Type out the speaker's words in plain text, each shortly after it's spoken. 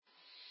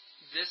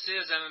This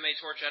is MMA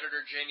Torch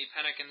editor Jamie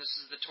Pennick, and this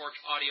is the Torch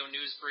audio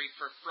news brief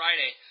for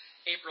Friday,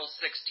 April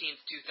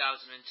 16th,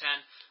 2010.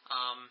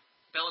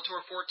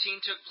 Bellator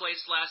 14 took place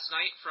last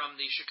night from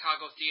the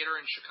Chicago Theater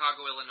in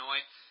Chicago,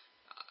 Illinois.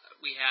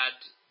 We had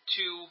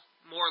two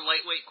more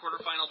lightweight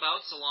quarterfinal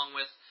bouts, along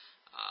with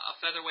a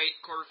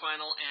featherweight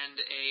quarterfinal and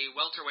a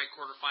welterweight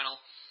quarterfinal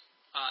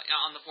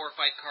on the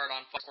four-fight card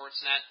on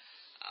Sportsnet.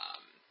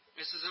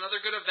 This is another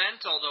good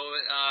event, although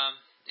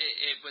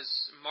it was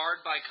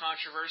marred by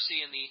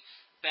controversy in the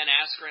Ben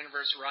Askren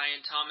versus Ryan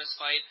Thomas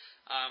fight.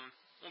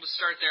 We'll just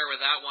start there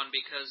with that one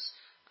because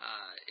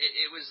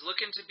it was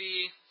looking to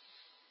be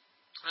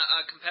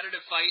a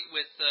competitive fight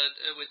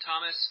with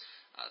Thomas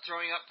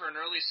throwing up for an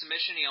early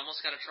submission. He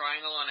almost got a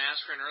triangle on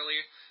Askren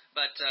earlier,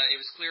 but it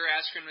was clear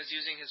Askren was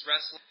using his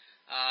wrestling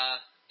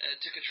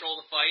to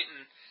control the fight,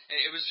 and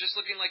it was just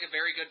looking like a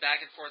very good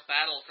back-and-forth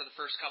battle for the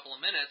first couple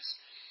of minutes.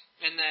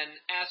 And then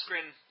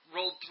Askren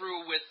rolled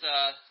through with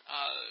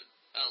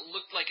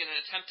looked like an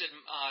attempted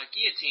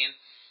guillotine,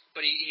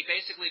 but he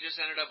basically just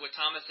ended up with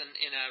Thomas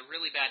in a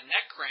really bad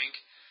neck crank,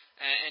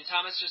 and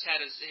Thomas just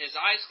had his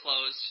eyes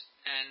closed,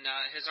 and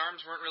his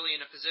arms weren't really in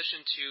a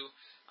position to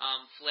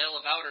flail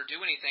about or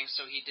do anything,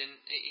 so he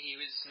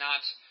was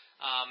not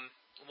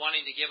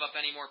wanting to give up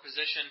any more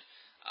position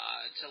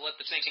to let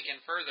the sink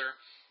in further.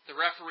 The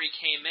referee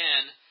came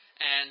in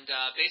and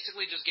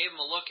basically just gave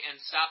him a look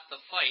and stopped the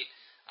fight.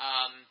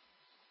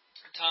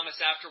 Thomas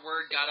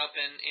afterward got up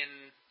in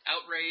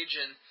outrage,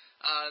 and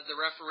the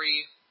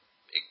referee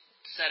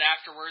said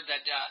afterward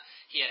that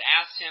he had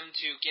asked him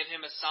to give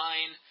him a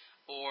sign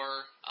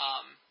or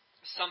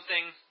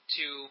something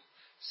to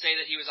say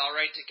that he was all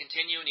right to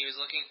continue, and he was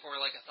looking for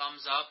like a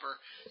thumbs up or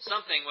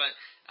something. But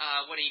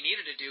what he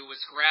needed to do was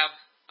grab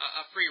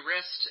a free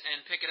wrist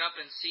and pick it up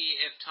and see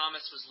if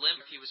Thomas was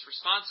limp, if he was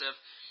responsive,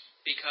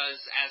 because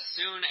as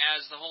soon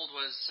as the hold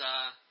was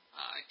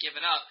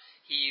given up,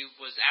 he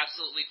was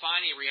absolutely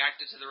fine. He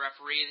reacted to the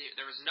referee.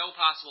 There was no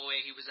possible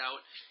way he was out.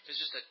 It was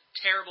just a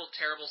terrible,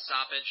 terrible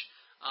stoppage,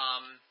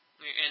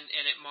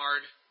 and it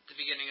marred the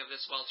beginning of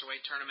this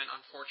welterweight tournament,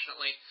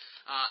 unfortunately.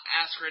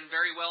 Askren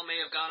very well may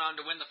have gone on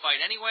to win the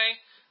fight anyway.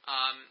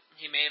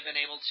 He may have been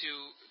able to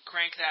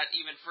crank that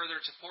even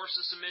further to force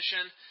a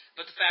submission,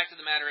 but the fact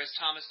of the matter is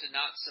Thomas did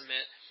not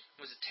submit.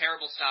 It was a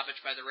terrible stoppage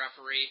by the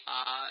referee.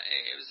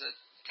 It was a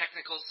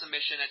technical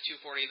submission at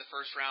 240 in the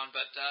first round,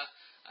 but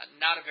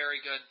not a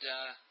very good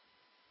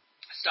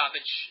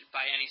stoppage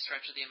by any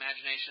stretch of the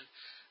imagination.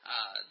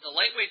 The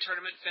lightweight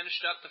tournament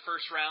finished up the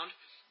first round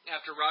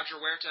after Roger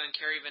Huerta and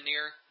Kerry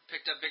Vanier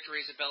picked up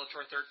victories at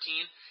Bellator 13.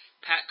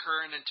 Pat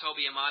Curran and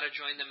Toby Amata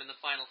joined them in the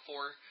final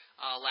four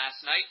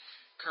last night.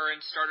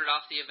 Curran started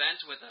off the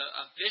event with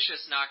a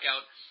vicious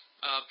knockout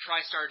of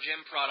TriStar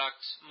Gym product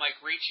Mike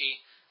Ricci,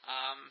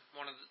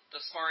 one of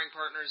the sparring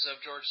partners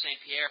of George St.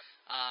 Pierre.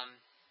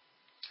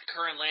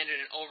 Curran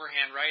landed an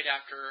overhand right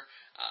after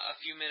a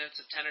few minutes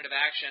of tentative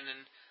action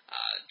and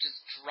just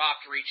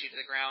dropped Ricci to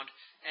the ground,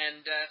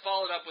 and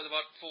followed up with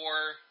about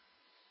four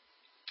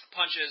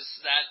punches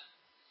that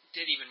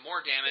did even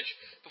more damage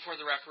before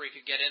the referee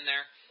could get in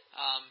there.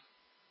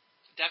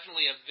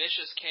 Definitely a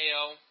vicious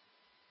KO,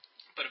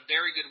 but a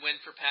very good win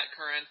for Pat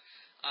Curran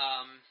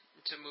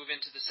to move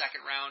into the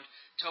second round.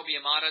 Toby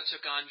Amata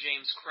took on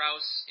James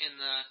Krause in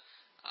the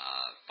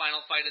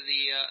final fight of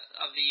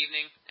the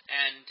evening,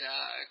 and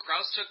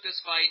Krause took this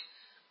fight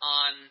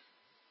on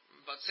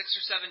about 6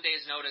 or 7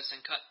 days' notice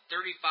and cut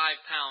 35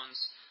 pounds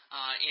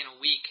in a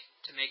week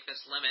to make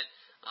this limit.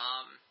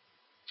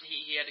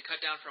 He had to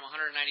cut down from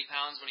 190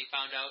 pounds when he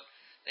found out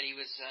that he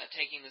was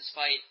taking this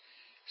fight.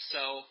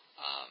 So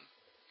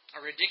a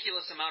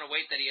ridiculous amount of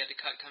weight that he had to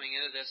cut coming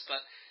into this.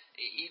 But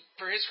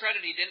for his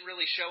credit, he didn't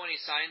really show any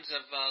signs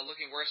of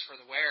looking worse for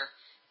the wear.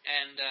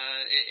 And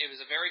it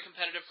was a very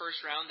competitive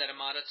first round that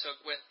Amata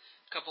took with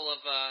a couple of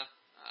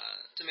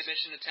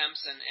submission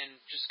attempts and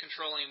just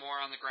controlling more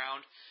on the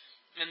ground.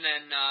 And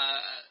then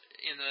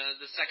in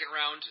the second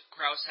round,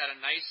 Krause had a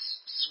nice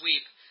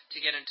sweep to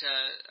get into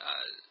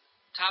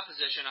top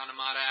position on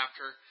Amata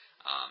after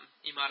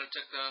Amata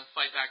took the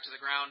fight back to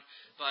the ground.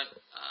 But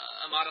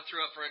Amata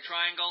threw up for a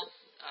triangle,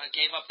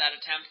 gave up that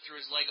attempt, threw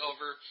his leg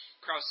over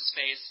Krause's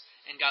face,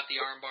 and got the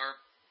armbar,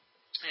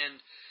 and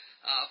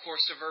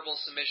forced a verbal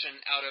submission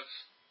out of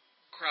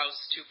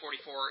Krause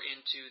 244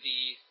 into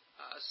the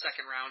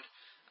second round.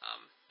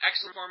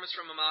 Excellent performance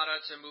from Amata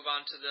to move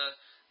on to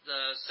the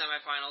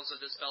semifinals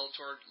of this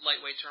Bellator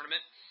lightweight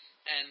tournament,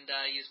 and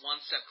he's one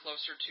step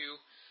closer to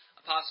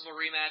a possible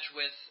rematch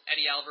with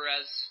Eddie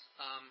Alvarez,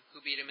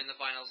 who beat him in the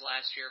finals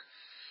last year.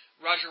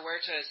 Roger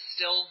Huerta is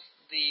still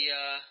the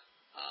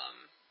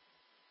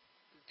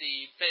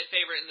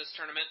favorite in this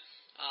tournament.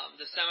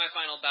 The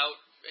semifinal bout,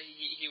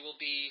 he will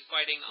be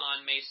fighting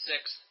on May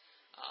 6th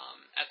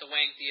at the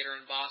Wang Theater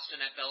in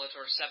Boston at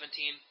Bellator 17.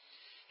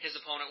 His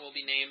opponent will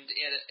be named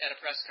at a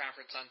press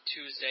conference on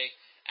Tuesday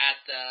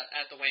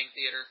at the Wang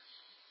Theater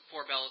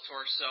for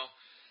Bellator. So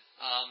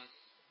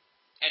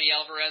Eddie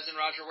Alvarez and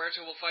Roger Huerta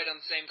will fight on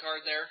the same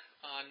card there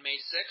on May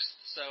 6th.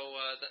 So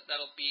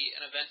that'll be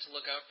an event to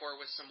look out for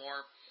with some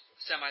more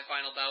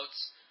semifinal bouts.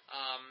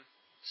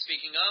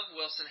 Speaking of,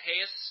 Wilson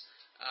Hayes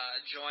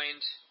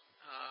joined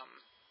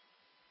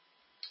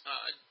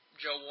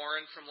Joe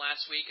Warren from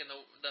last week in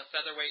the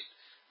featherweight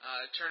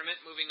tournament.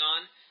 Moving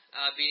on,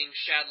 beating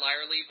Shad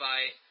Lyerly by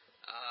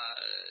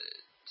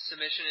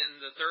submission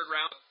in the third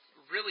round.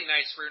 Really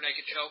nice rear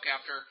naked choke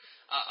after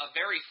a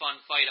very fun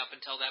fight up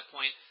until that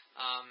point.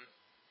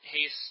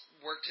 Hayes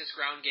worked his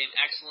ground game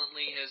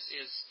excellently.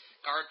 His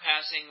guard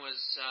passing was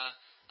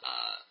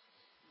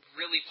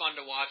really fun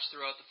to watch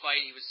throughout the fight.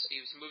 He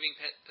was moving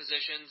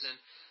positions, and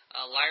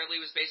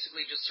Lyerly was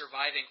basically just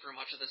surviving for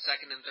much of the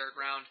second and third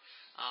round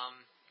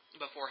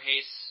before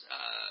Hayes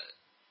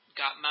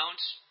got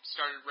mount,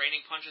 started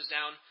raining punches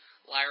down.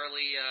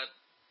 Lyerly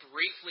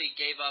briefly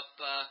gave up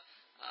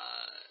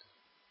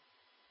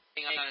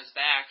on his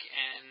back,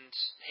 and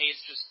Hayes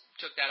just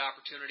took that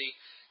opportunity,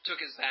 took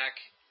his back,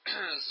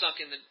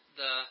 sunk in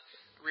the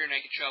rear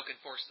naked choke,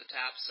 and forced the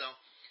tap. So,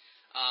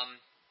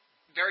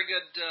 very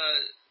good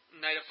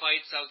night of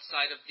fights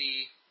outside of the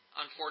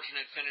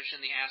unfortunate finish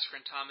in the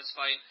Askren-Thomas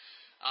fight.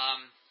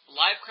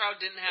 Live crowd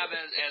didn't have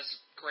as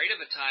great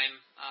of a time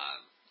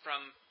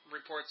from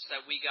reports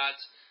that we got.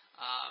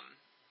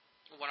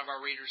 One of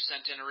our readers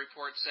sent in a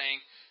report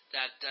saying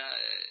that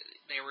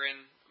they were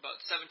in about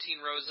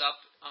 17 rows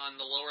up on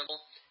the lower level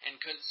and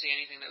couldn't see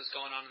anything that was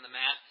going on in the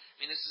mat.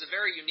 I mean, this is a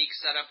very unique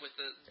setup with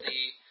the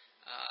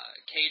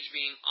cage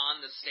being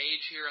on the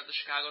stage here at the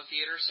Chicago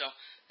Theater, so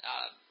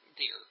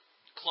the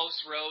close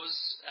rows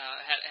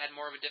had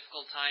more of a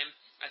difficult time.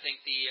 I think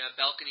the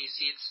balcony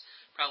seats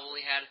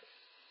probably had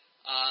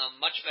a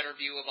much better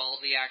view of all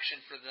of the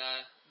action for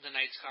the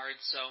night's card.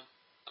 So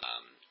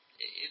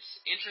it's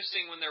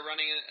interesting when they're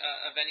running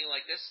a venue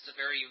like this. It's a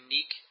very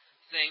unique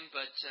thing,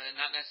 but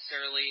not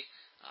necessarily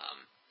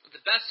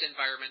the best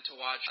environment to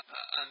watch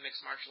a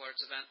mixed martial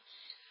arts event.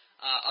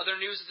 Other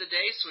news of the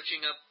day,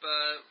 switching up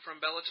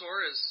from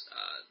Bellator, is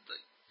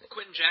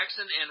Quentin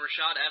Jackson and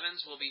Rashad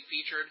Evans will be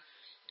featured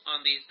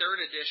on the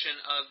third edition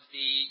of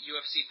the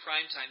UFC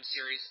Primetime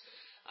Series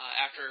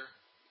after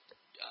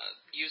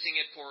using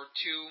it for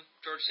two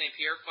George St.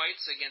 Pierre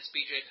fights against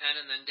BJ Penn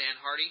and then Dan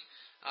Hardy.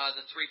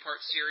 The three-part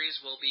series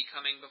will be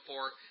coming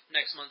before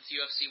next month's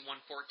UFC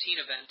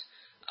 114 event.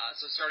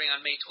 So starting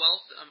on May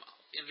 12th,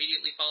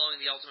 immediately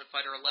following the Ultimate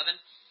Fighter 11,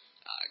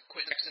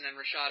 Quentin Jackson and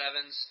Rashad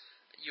Evans,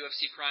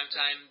 UFC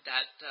Primetime,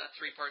 that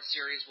three-part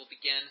series will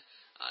begin.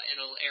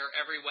 It'll air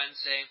every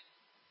Wednesday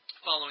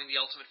following the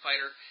Ultimate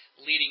Fighter,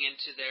 leading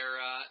into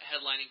their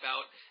headlining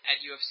bout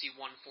at UFC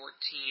 114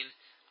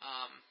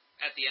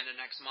 at the end of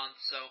next month.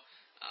 So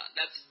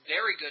that's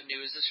very good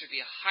news. This should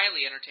be a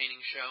highly entertaining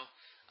show,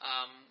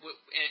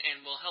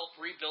 and will help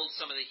rebuild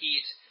some of the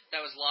heat that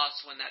was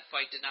lost when that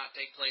fight did not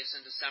take place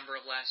in December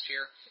of last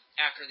year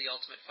after the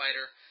Ultimate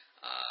Fighter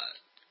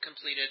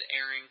completed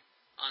airing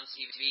on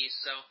TV.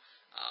 So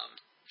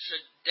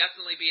should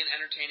definitely be an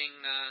entertaining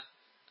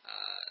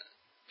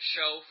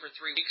show for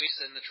 3 weeks,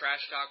 and the trash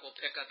talk will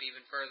pick up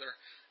even further.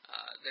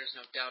 There's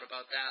no doubt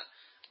about that.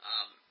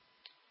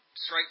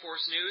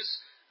 Strikeforce news: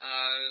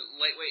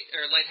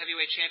 light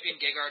heavyweight champion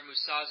Gegard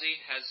Mousasi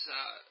has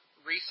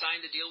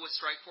re-signed the deal with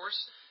Strikeforce.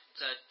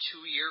 It's a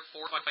 2-year,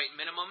 4-fight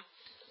minimum,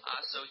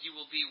 so he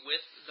will be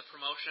with the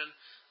promotion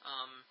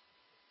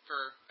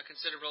for a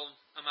considerable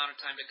amount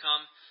of time to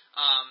come.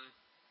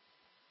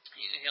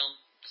 He'll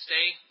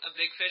stay a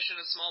big fish in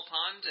a small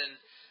pond, and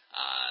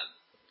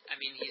I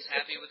mean, he's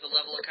happy with the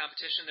level of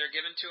competition they're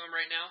giving to him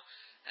right now,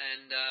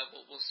 and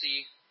we'll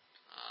see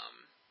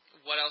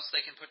what else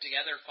they can put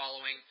together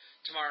following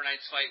tomorrow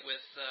night's fight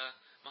with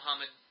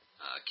Muhammad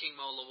King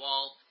Mo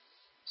Lawal.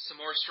 Some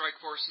more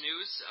Strikeforce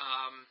news.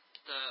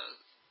 The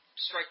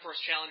Strikeforce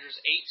Challengers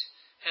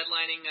 8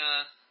 headlining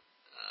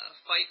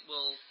fight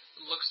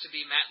looks to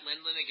be Matt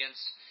Lindland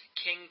against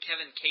King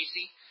Kevin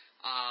Casey.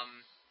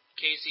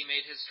 Casey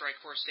made his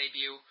Strikeforce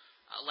debut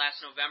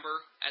last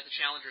November at the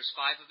Challengers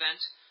 5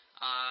 event,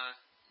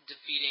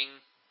 defeating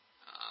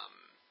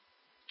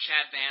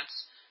Chad Vance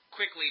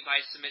quickly by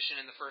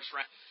submission in the first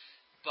round.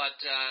 But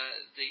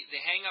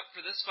the hang-up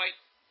for this fight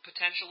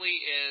potentially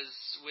is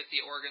with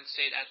the Oregon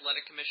State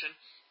Athletic Commission.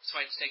 This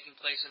fight's taking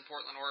place in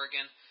Portland,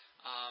 Oregon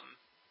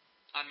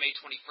on May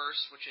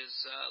 21st, which is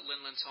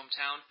Lindland's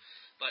hometown.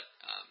 But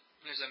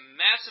there's a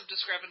massive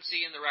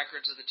discrepancy in the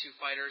records of the two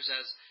fighters,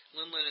 as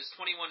Lindland is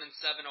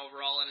 21-7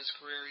 overall in his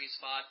career. He's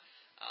fought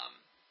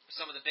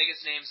some of the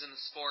biggest names in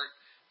the sport,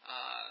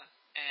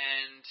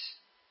 and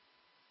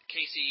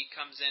Casey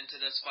comes into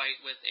this fight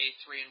with a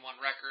 3-1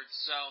 record.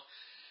 So,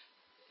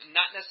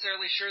 not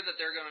necessarily sure that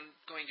they're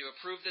going to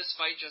approve this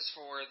fight just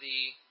for the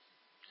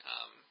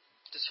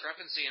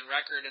discrepancy in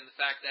record and the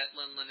fact that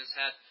Lindland has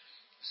had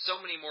so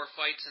many more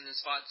fights and has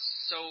fought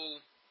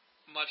so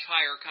much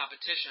higher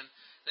competition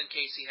than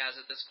Casey has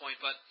at this point.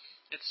 But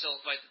it's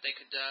still a fight that they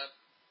could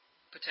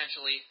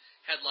potentially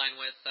headline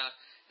with.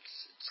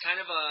 It's kind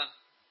of a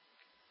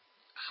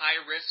high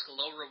risk,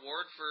 low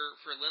reward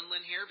for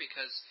Lindland here,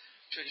 because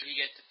should he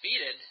get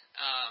defeated,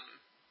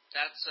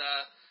 that's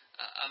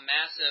a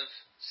massive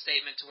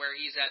statement to where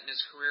he's at in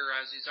his career,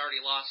 as he's already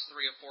lost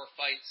 3 or 4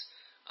 fights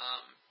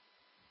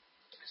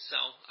So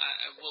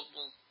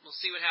we'll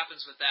see what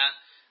happens with that.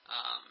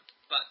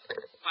 But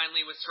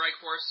finally, with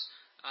Strikeforce,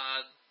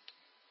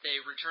 they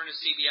return to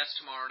CBS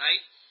tomorrow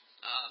night.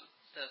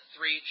 The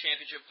 3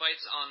 championship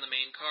fights on the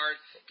main card.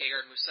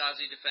 Gegard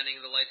Mousasi defending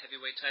the light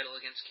heavyweight title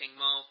against King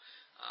Mo.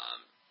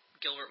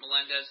 Gilbert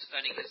Melendez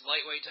defending his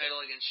lightweight title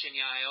against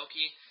Shinya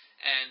Aoki.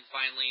 And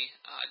finally,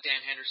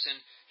 Dan Henderson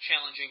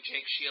challenging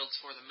Jake Shields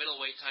for the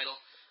middleweight title.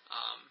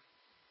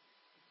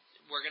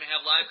 We're going to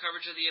have live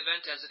coverage of the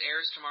event as it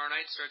airs tomorrow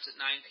night. Starts at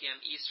 9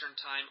 p.m. Eastern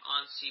Time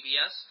on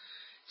CBS.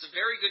 It's a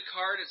very good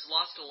card. It's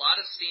lost a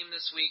lot of steam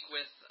this week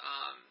with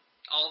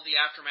all of the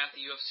aftermath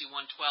of UFC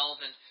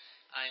 112, and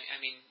I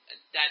mean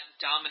that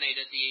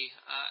dominated the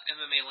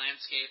MMA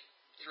landscape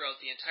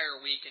throughout the entire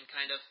week and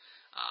kind of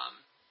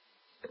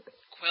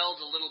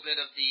quelled a little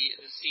bit of the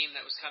steam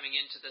that was coming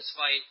into this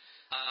fight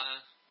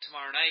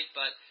tomorrow night.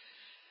 But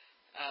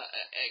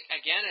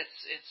again,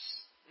 it's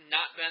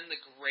not been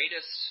the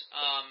greatest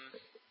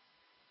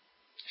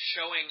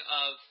showing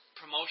of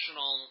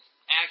promotional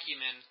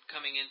acumen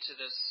coming into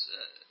this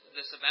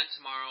event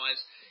tomorrow. As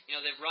you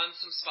know, they've run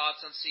some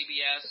spots on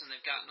CBS and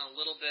they've gotten a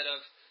little bit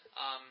of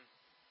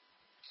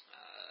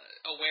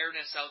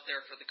awareness out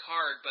there for the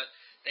card, but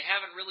they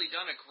haven't really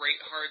done a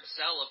great hard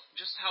sell of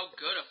just how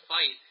good a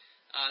fight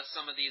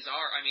some of these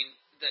are. I mean,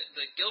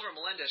 the Gilbert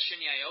Melendez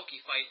Shinya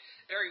Aoki fight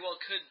very well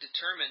could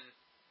determine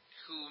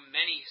who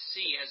many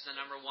see as the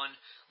number 1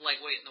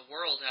 lightweight in the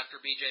world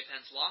after BJ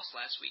Penn's loss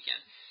last weekend,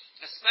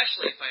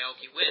 especially if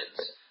Aoki wins.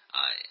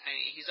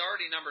 He's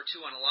already number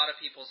 2 on a lot of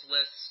people's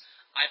lists.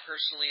 I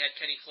personally had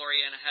Kenny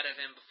Florian ahead of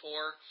him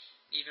before.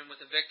 Even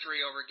with a victory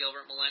over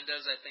Gilbert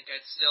Melendez, I think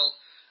I'd still,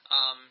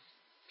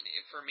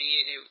 for me,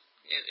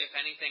 if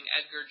anything,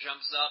 Edgar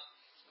jumps up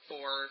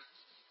for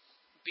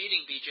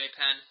beating BJ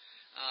Penn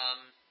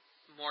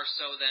more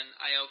so than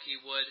Aoki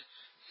would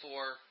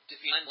for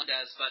defeating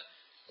Melendez. But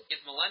if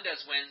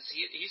Melendez wins,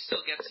 he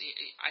still gets.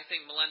 I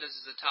think Melendez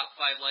is a top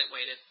 5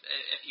 lightweight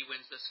if he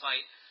wins this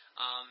fight.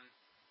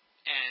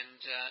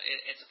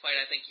 It's a fight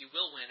I think he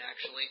will win,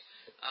 actually.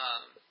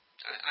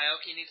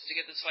 Aoki needs to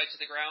get this fight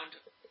to the ground.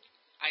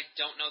 I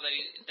don't know that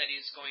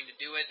he's going to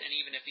do it, and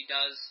even if he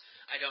does,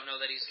 I don't know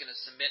that he's going to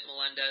submit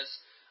Melendez.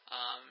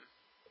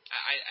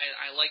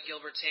 I like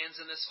Gilbert's hands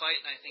in this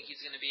fight, and I think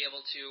he's going to be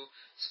able to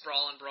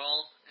sprawl and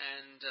brawl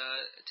and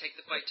take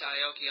the fight to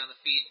Aoki on the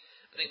feet.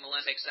 I think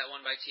Melendez takes that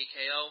one by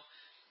TKO.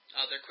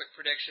 Their quick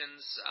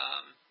predictions.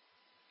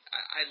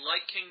 I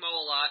like King Mo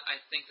a lot.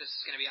 I think this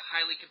is going to be a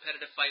highly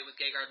competitive fight with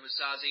Gegard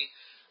Mousasi.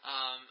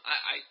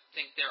 I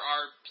think there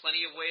are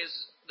plenty of ways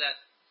that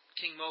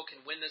King Mo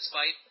can win this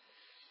fight.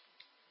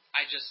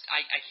 I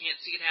can't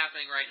see it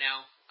happening right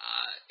now.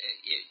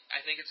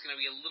 I think it's going to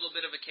be a little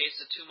bit of a case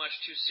of too much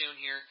too soon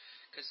here,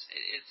 because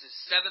it's his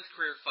 7th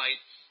career fight.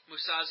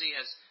 Mousasi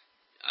has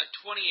a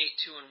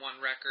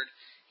 28-2-1 record.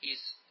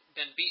 He's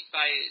been beat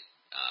by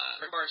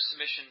rebar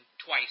submission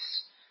twice,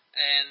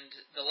 and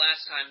the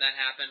last time that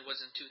happened was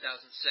in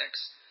 2006.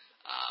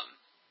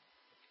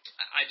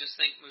 I just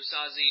think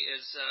Mousasi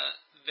is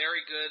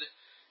very good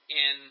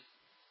in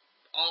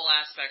all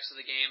aspects of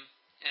the game,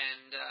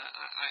 and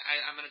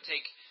I'm going to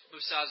take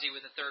Mousasi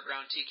with a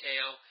 3rd-round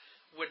TKO.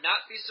 Would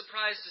not be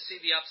surprised to see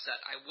the upset.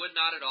 I would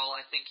not at all.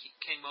 I think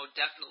King Mo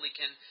definitely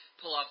can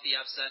pull off the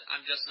upset.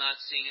 I'm just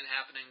not seeing it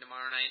happening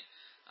tomorrow night.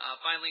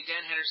 Finally,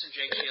 Dan Henderson,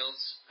 Jake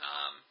Shields.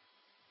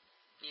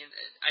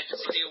 I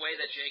just see a way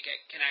that Jake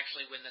can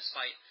actually win this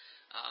fight.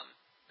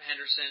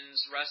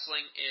 Henderson's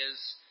wrestling is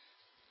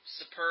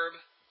superb.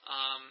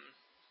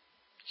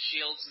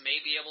 Shields may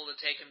be able to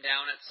take him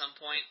down at some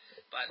point,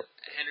 but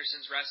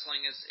Henderson's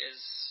wrestling is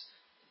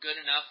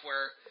good enough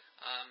where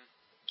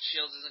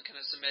Shields isn't going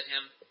to submit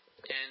him,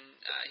 and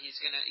he's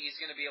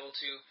gonna be able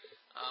to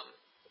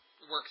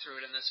work through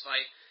it in this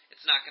fight.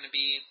 It's not going to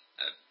be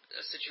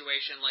a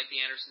situation like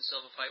the Anderson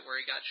Silva fight where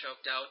he got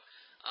choked out.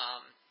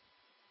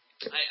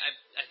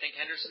 I think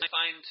Henderson might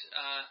find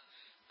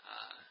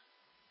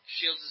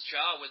Shields'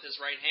 jaw with his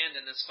right hand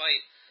in this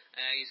fight.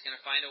 He's going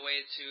to find a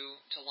way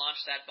to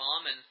launch that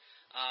bomb and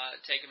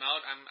take him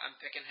out. I'm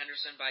picking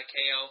Henderson by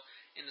KO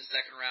in the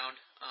 2nd round.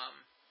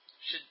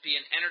 Should be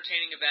an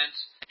entertaining event,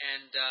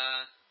 and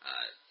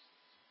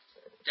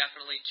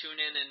definitely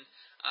tune in and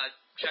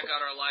check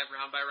out our live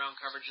round-by-round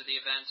coverage of the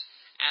event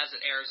as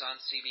it airs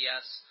on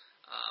CBS.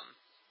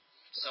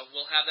 So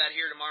we'll have that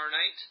here tomorrow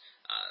night.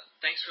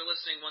 Thanks for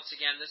listening once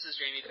again. This is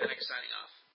Jamie Pennick signing off.